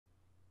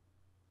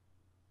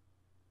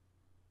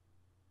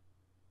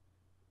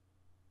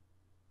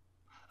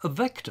A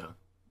vector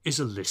is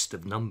a list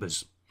of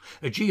numbers.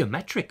 A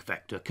geometric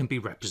vector can be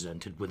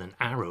represented with an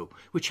arrow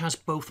which has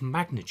both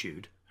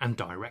magnitude and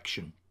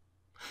direction.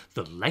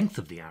 The length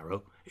of the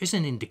arrow is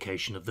an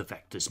indication of the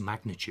vector's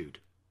magnitude.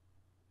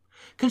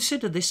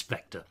 Consider this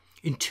vector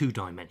in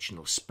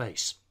two-dimensional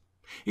space.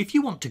 If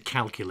you want to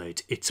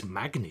calculate its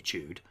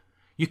magnitude,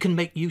 you can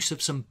make use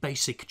of some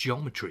basic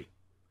geometry,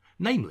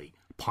 namely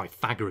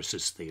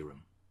Pythagoras'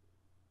 theorem.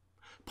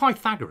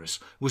 Pythagoras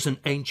was an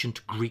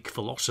ancient Greek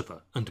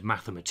philosopher and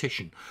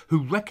mathematician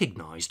who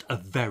recognized a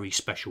very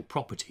special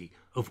property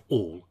of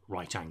all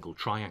right-angled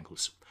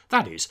triangles.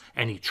 That is,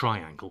 any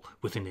triangle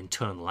with an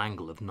internal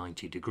angle of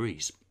 90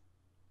 degrees.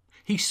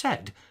 He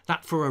said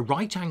that for a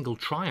right-angled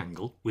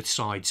triangle with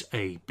sides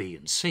A, B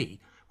and C,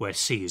 where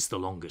C is the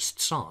longest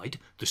side,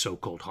 the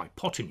so-called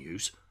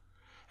hypotenuse,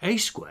 A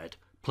squared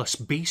plus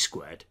B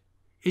squared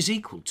is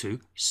equal to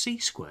C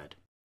squared.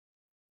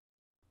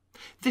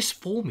 This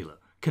formula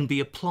can be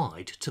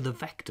applied to the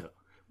vector,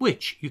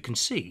 which you can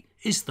see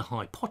is the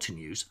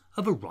hypotenuse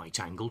of a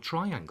right-angled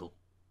triangle.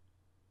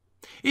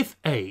 If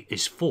A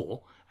is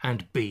 4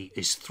 and B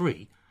is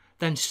 3,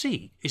 then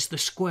C is the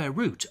square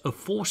root of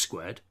 4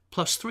 squared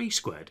plus 3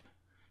 squared.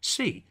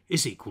 C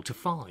is equal to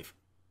 5.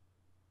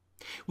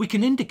 We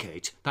can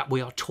indicate that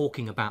we are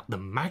talking about the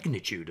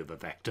magnitude of a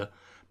vector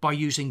by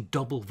using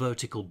double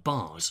vertical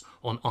bars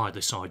on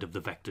either side of the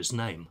vector's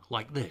name,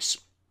 like this.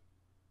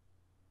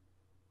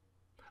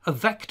 A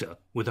vector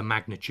with a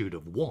magnitude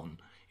of 1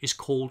 is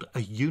called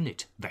a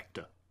unit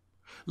vector.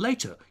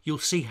 Later, you'll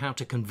see how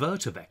to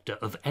convert a vector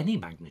of any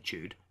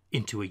magnitude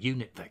into a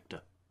unit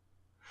vector.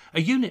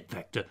 A unit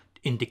vector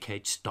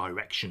indicates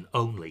direction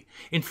only.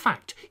 In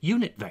fact,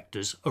 unit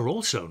vectors are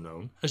also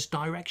known as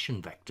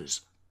direction vectors.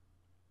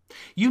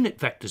 Unit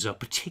vectors are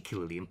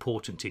particularly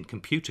important in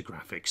computer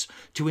graphics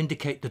to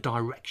indicate the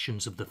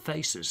directions of the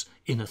faces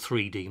in a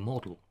 3D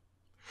model.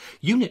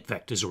 Unit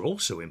vectors are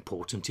also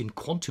important in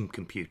quantum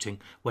computing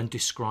when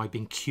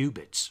describing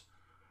qubits.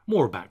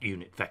 More about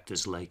unit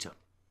vectors later.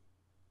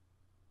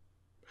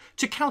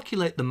 To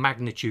calculate the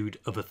magnitude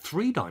of a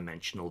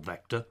three-dimensional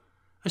vector,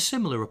 a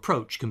similar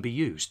approach can be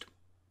used.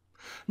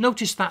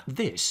 Notice that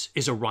this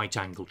is a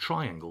right-angled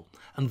triangle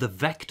and the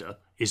vector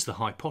is the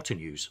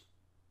hypotenuse.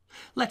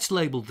 Let's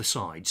label the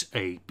sides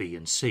A, B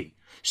and C.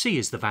 C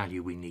is the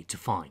value we need to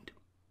find.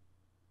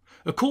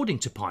 According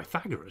to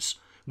Pythagoras,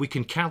 we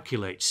can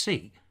calculate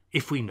C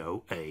if we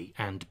know A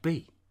and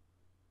B.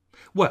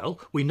 Well,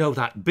 we know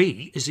that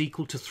B is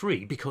equal to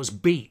 3 because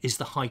B is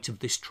the height of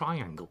this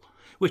triangle,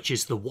 which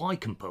is the y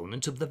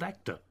component of the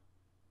vector.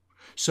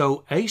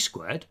 So A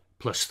squared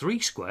plus 3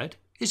 squared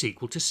is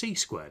equal to C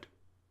squared.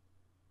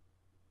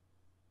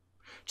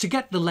 To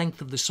get the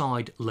length of the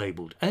side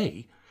labelled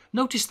A,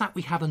 notice that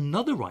we have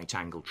another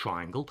right-angled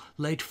triangle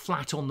laid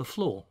flat on the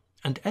floor,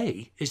 and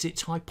A is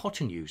its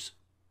hypotenuse.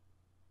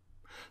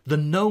 The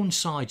known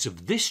sides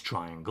of this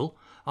triangle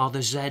are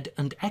the z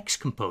and x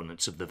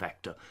components of the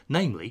vector,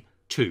 namely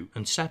 2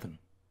 and 7.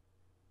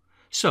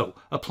 So,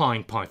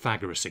 applying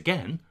Pythagoras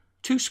again,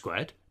 2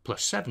 squared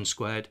plus 7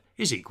 squared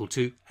is equal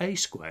to A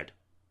squared.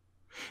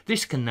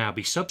 This can now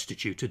be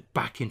substituted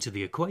back into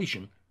the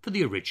equation for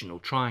the original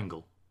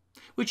triangle,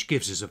 which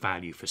gives us a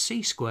value for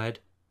C squared,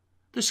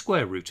 the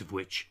square root of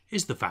which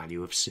is the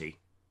value of C.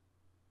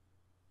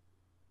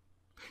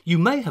 You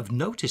may have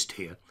noticed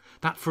here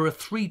that for a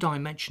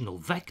three-dimensional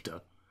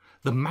vector,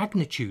 the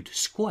magnitude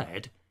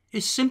squared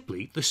is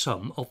simply the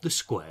sum of the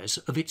squares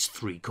of its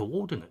three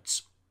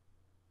coordinates.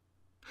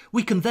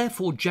 We can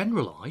therefore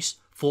generalise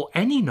for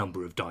any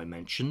number of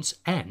dimensions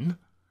n,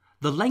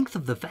 the length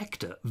of the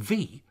vector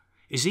v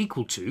is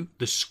equal to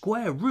the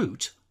square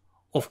root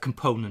of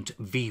component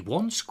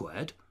v1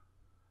 squared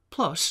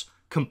plus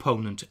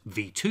component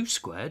v2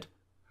 squared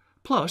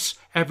plus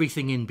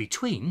everything in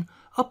between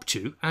up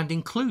to and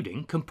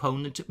including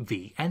component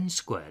vn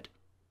squared.